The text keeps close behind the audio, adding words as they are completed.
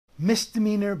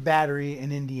Misdemeanor battery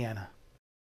in Indiana.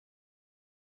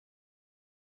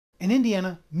 In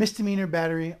Indiana, misdemeanor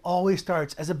battery always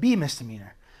starts as a B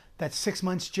misdemeanor. That's 6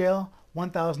 months jail,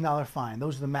 $1,000 fine.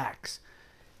 Those are the max.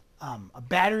 A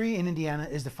battery in Indiana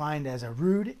is defined as a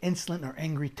rude, insolent, or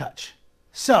angry touch.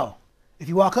 So, if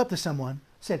you walk up to someone,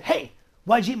 said, "Hey,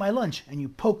 why'd you eat my lunch?" and you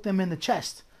poke them in the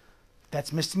chest,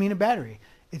 that's misdemeanor battery.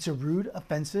 It's a rude,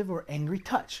 offensive, or angry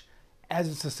touch. As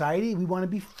a society, we want to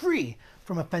be free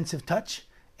from offensive touch,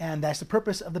 and that's the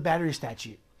purpose of the battery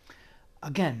statute.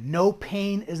 Again, no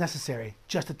pain is necessary,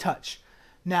 just a touch.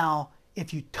 Now,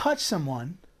 if you touch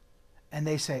someone and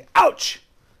they say, "Ouch,"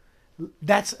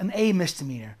 that's an A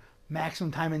misdemeanor.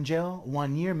 Maximum time in jail,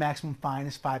 1 year. Maximum fine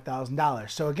is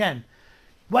 $5,000. So again,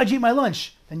 "Why'd you eat my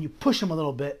lunch?" Then you push them a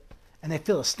little bit and they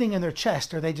feel a sting in their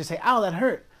chest, or they just say, "Ow, that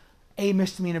hurt." A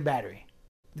misdemeanor battery.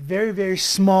 Very, very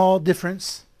small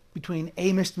difference between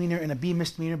A misdemeanor and a B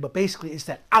misdemeanor, but basically it's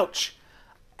that ouch.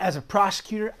 As a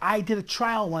prosecutor, I did a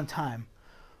trial one time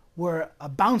where a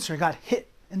bouncer got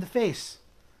hit in the face,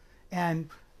 and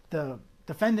the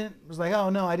defendant was like, "Oh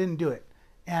no, I didn't do it."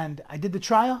 And I did the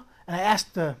trial, and I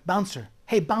asked the bouncer,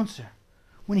 "Hey bouncer,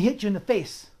 when he hit you in the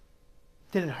face,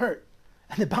 did it hurt?"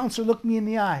 And the bouncer looked me in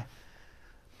the eye.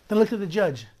 Then looked at the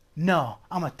judge. "No,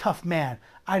 I'm a tough man.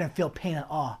 I didn't feel pain at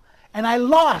all." And I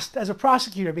lost as a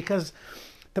prosecutor because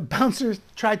the bouncer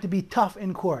tried to be tough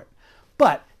in court.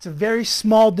 But it's a very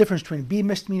small difference between B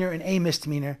misdemeanor and A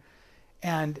misdemeanor,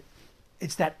 and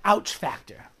it's that ouch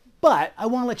factor. But I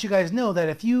want to let you guys know that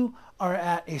if you are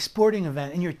at a sporting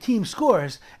event and your team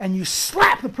scores and you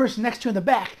slap the person next to you in the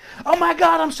back, "Oh my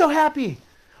God, I'm so happy,"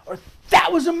 or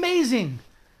 "That was amazing,"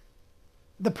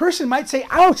 the person might say,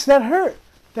 "Ouch, that hurt."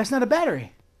 That's not a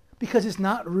battery because it's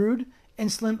not rude,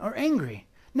 insolent, or angry.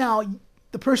 Now,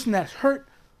 the person that's hurt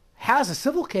has a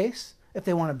civil case if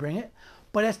they want to bring it,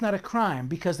 but that's not a crime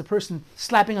because the person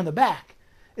slapping on the back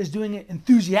is doing it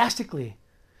enthusiastically.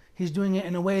 He's doing it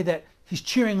in a way that he's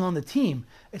cheering on the team.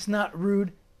 It's not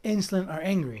rude, insolent, or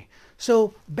angry.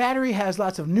 So battery has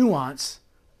lots of nuance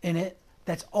in it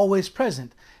that's always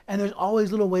present. And there's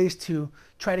always little ways to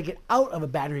try to get out of a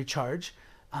battery charge.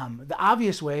 The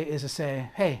obvious way is to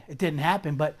say, "Hey, it didn't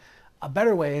happen," but a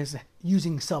better way is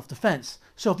using self-defense.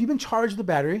 So if you've been charged with a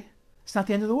battery, it's not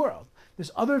the end of the world. There's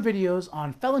other videos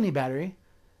on felony battery,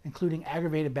 including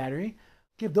aggravated battery.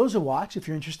 Give those a watch if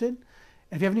you're interested.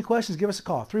 And if you have any questions, give us a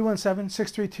call,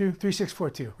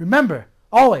 317-632-3642. Remember,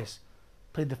 always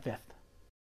plead the fifth.